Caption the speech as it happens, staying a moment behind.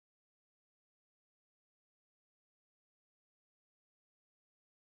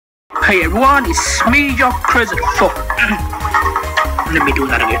Hey everyone, it's me, your crazy fuck. Let me do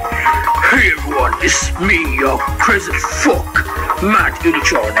that again. Hey everyone, it's me, your crazy fuck, Matt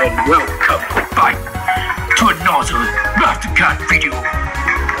Unichon, and welcome back to another Mastercard video.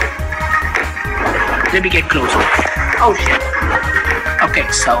 Let me get closer. Oh shit.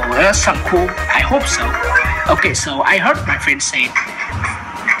 Okay, so there's some cool. I hope so. Okay, so I heard my friend say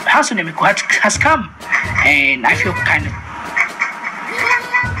House of Miku has come, and I feel kind of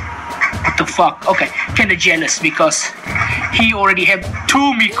what the fuck. Okay, kind of jealous because he already have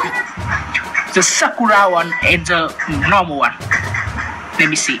two Miku, the Sakura one and the normal one. Let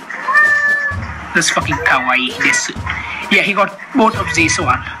me see. That's fucking kawaii. This, yeah, he got both of these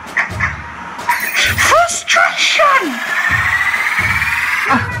one. Frustration.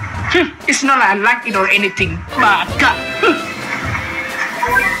 It's not like I like it or anything, but God.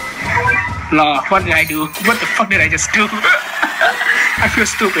 Lord, what did I do? What the fuck did I just do? I feel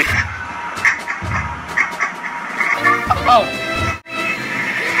stupid. Oh.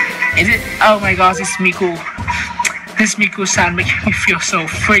 Is it? Oh my gosh, it's Miku. This Miku sound makes me feel so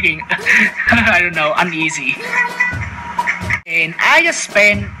freaking, I don't know, uneasy. And I just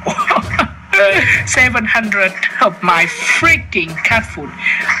spent 700 of my freaking cat food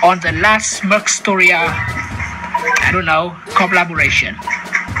on the last Mercstoria, I don't know, collaboration.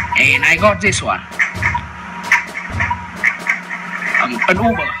 And I got this one. An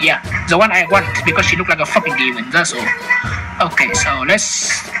Uber, yeah, the one I want because she looked like a fucking demon, that's all. Okay, so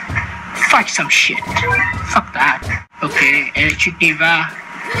let's fight some shit. Fuck that. Okay, Electric Diva,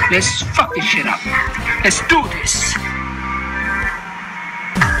 let's fuck this shit up. Let's do this.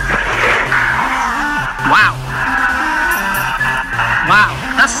 Wow. Wow,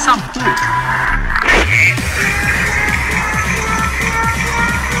 that's some food.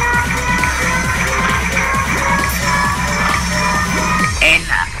 And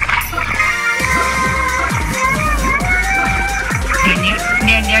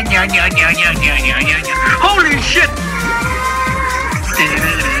holy shit!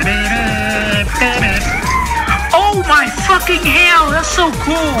 Oh my fucking hell, that's so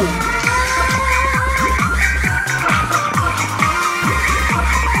cool!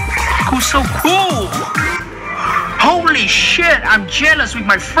 So cool! Holy shit, I'm jealous with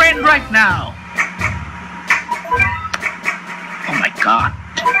my friend right now. Oh my god,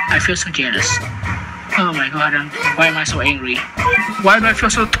 I feel so jealous. Oh my god, why am I so angry? Why do I feel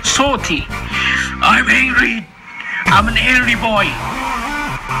so salty? I'm angry. I'm an angry boy.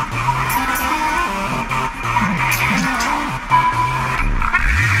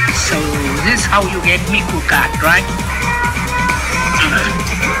 So this is how you get Miku card, right?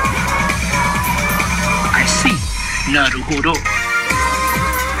 I see. Naruhodo.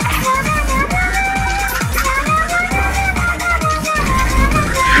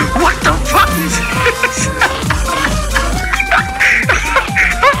 What the fuck is this?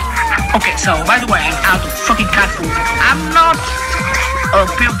 Okay, so by the way, I'm out of fucking cat food. I'm not a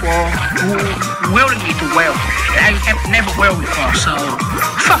people who willingly to wear. I have never wear before, so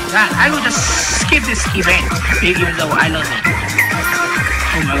fuck that. I will just skip this event, even though I love it.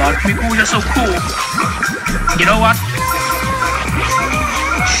 Oh my god, Miku is so cool. You know what?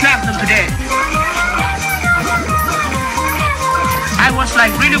 Slap them to death. I was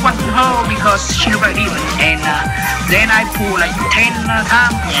like really wanting her because she looked like a demon, and then I pulled like 10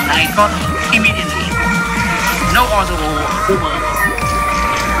 times and I got immediately. No other Uber.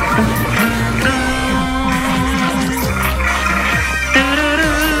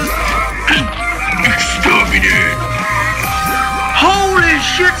 Exterminate! Holy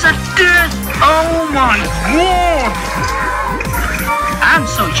shit, that's death! Oh my god! I'm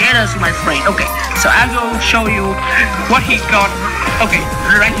so jealous, my friend. Okay, so I will show you what he got. Okay,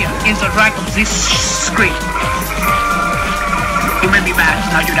 right here, in the right of this screen. You made me mad,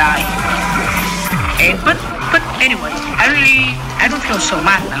 now you die. And but anyway, I don't feel so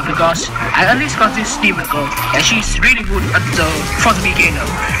mad now because I at least got this demon girl, and she's really good at for the beginner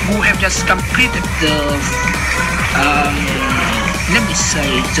who have just completed the let me say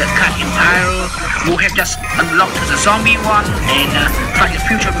the Cat Empire, who have just unlocked the zombie one and find the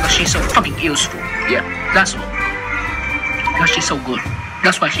future because she's so fucking useful. Yeah, that's all. Because she's so good.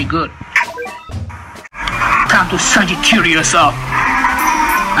 That's why she's good. Time to Sagittarius up.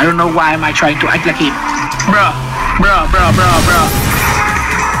 I don't know why am I trying to act like him. Bruh.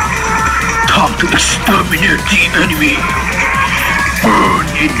 Time to exterminate the enemy. Burn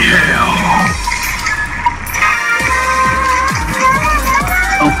in hell.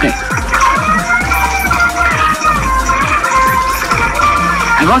 Okay.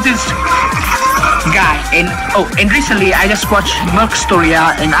 I got this guy. And recently I just watched Merc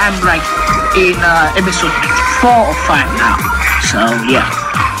Storia, and I'm like in episode 4 or 5 now. So yeah.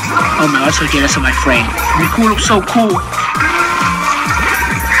 Oh my, I'm so jealous of my friend. Miku looks so cool.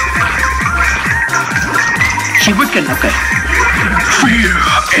 She wicked, okay. Fear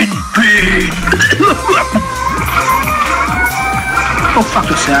and pain. Go fuck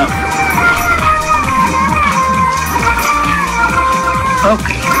yourself.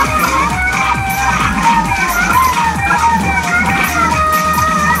 Okay.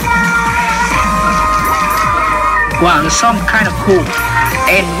 Wow, the song kind of cool.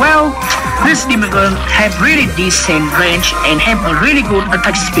 And well, this demon girl have really decent range and have a really good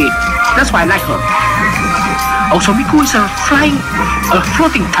attack speed. That's why I like her. Also, Miku is a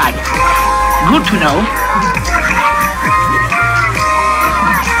floating type. Good to know.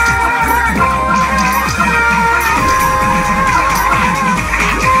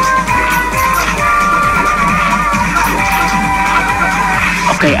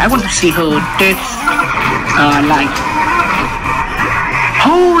 Okay, I want to see her death, like,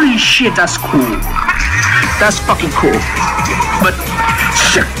 holy shit, that's cool. That's fucking cool. But,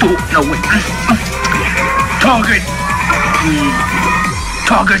 shit, no wait. Target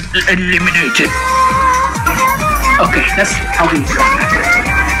eliminated. Okay, that's how we go.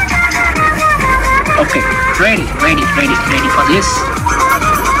 Okay, ready for this.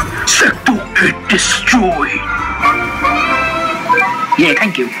 Sector 8 destroyed. Yeah,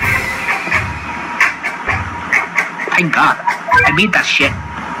 thank you. Thank God, I beat that shit.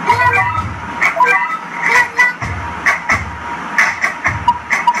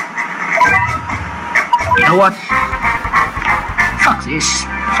 You know what? Fuck this.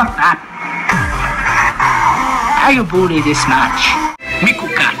 Fuck that. I will bully this match. Miku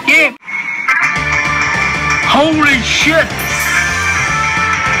got yeah. Holy shit!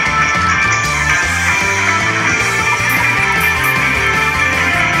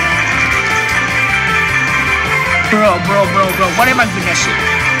 Bro, what am I witnessing?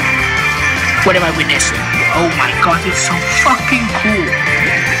 What am I witnessing? Oh my god, it's so fucking cool.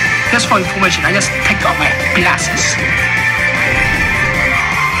 Just for information, I just take off my glasses.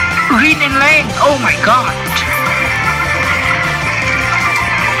 Green and Lane, oh my god.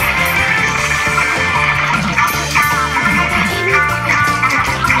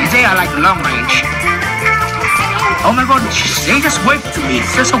 They are like long range. Oh my god, they just waved to me.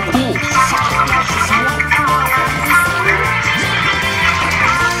 They're so cool.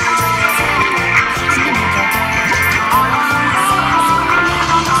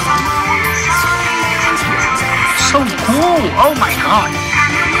 So cool! Oh my god!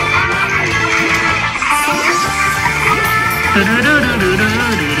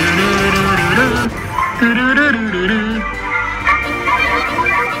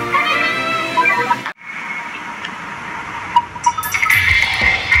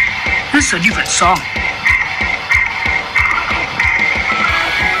 This is a different song.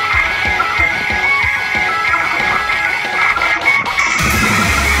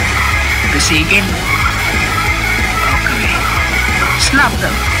 Let's see again. Slap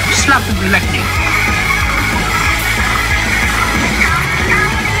them with lightning.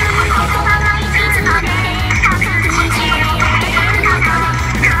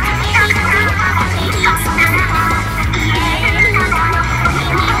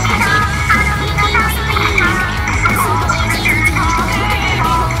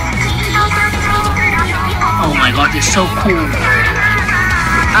 Oh my god, it's so cool.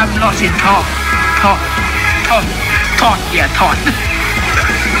 I'm lost in thought. Yeah, thought.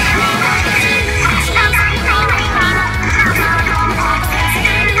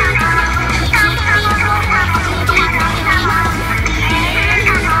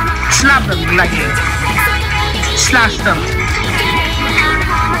 Slap them like it. Slash them.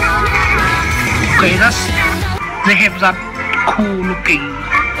 Okay, they have that cool looking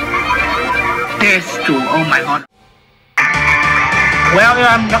death too. Oh my god. Well,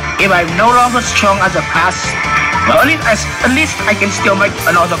 if I'm no longer strong as a past, but at least I can still make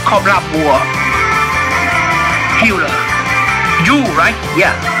another Cobra War healer. You, right?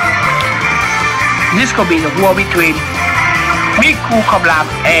 Yeah. This could be the war between Miku Cobra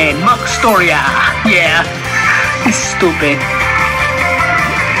and Merc Storia. Yeah. It's stupid.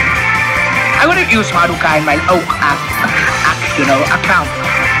 I would have used Maruka in my own account.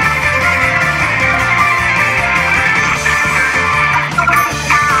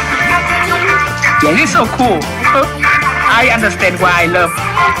 Yeah, it's so cool. I understand why I love,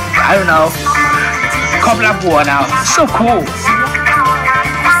 I don't know, Cobra War now. So cool.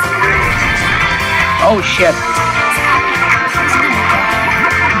 Oh shit.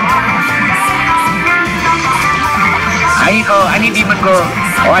 her. I need demon girl.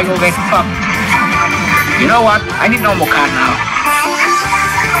 Or I go get fucked. You know what? I need normal car now.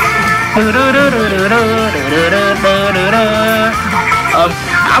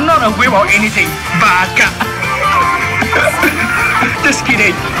 I'm not a whip or anything. Baka. Just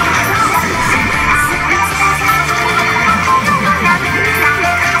kidding.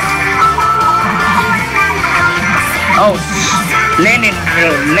 Oh, Lenin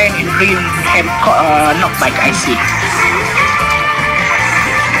Green have knockback, I see.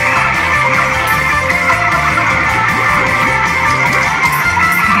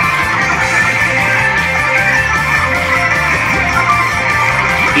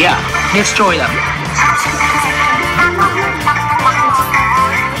 Yeah, destroy them.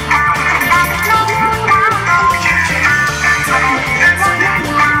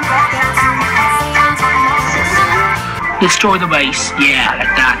 Destroy the base. Yeah,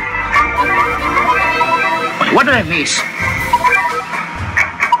 like that. Wait, what did I miss?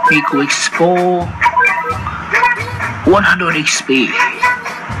 Miku X4. 100 XP.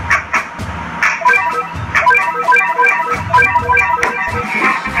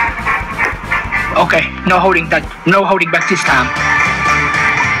 Okay, no holding back this time.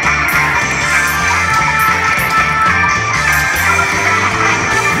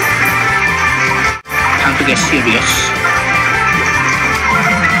 Time to get serious.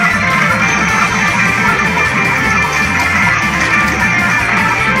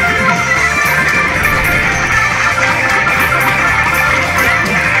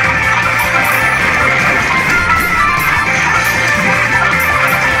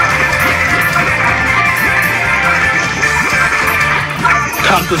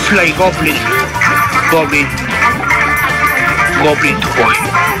 Time to slay Goblin toy.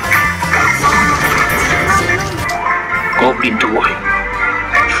 Goblin toy.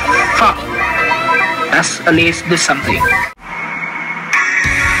 Fuck. Let's at least do something.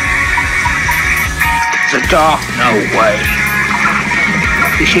 The dog? No way.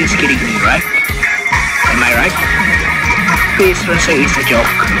 This shit is kidding me, right? Am I right? Please don't say it's a joke.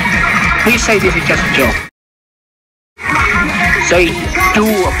 Please say this is just a joke. Say, do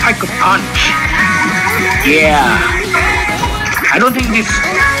a pack a punch. Yeah. I don't think this...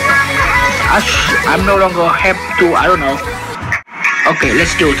 I'm no longer have to... I don't know. Okay,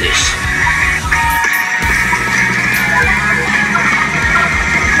 let's do this.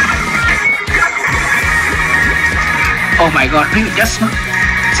 Oh my god, just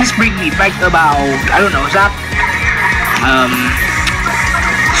bring me back about... I don't know, that...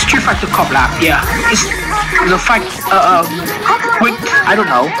 Street Fighter Cop Lab, yeah. It's the fight, with, I don't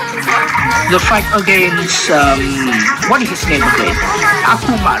know, the fight against, what is his name again?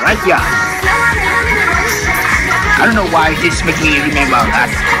 Akuma, right? Yeah. I don't know why this makes me remember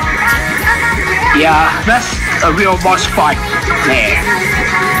that. Yeah, that's a real boss fight there.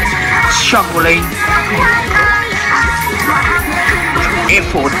 Struggling.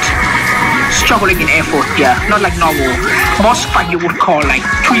 Struggling in effort, yeah, not like normal boss fight you would call like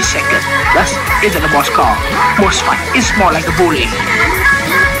 3 seconds. That isn't a boss fight. It's more like a bullying.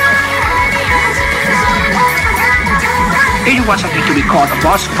 If you want something to be called a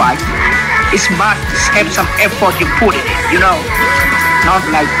boss fight, it must have some effort you put in it, you know, not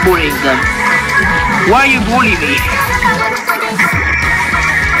like bullying them. Why you bully me?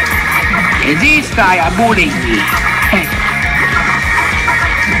 This guy are bullying me.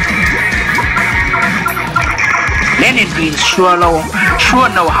 Lenin Green sure know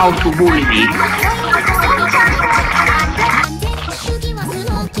how to bully me.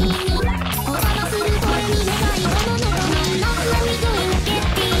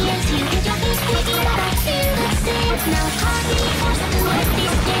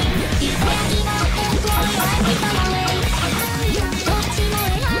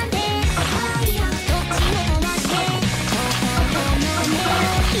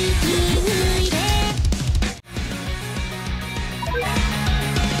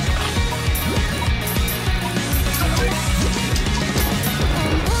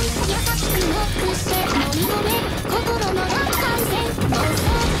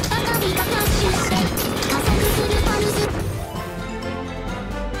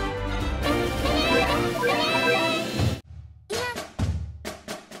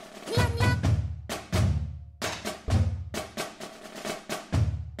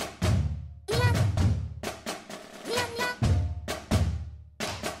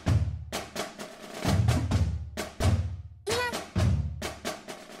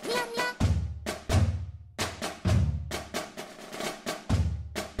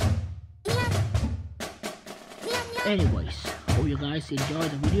 Anyways, hope you guys enjoyed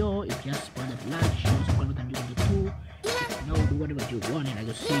the video. If yes, why not like, share, subscribe, and do the too. know, do whatever you want, and I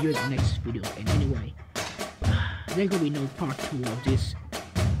will see you in the next video. And anyway, there gonna be no part 2 of this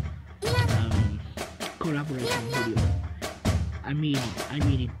collaboration video. I mean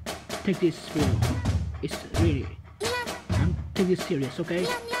it. Take this for it's really. Take this serious, okay?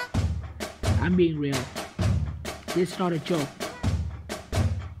 I'm being real. This is not a joke.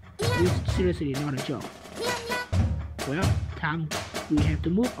 This is seriously not a joke. Well, time we have to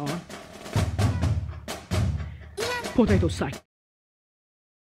move on. Potato sack.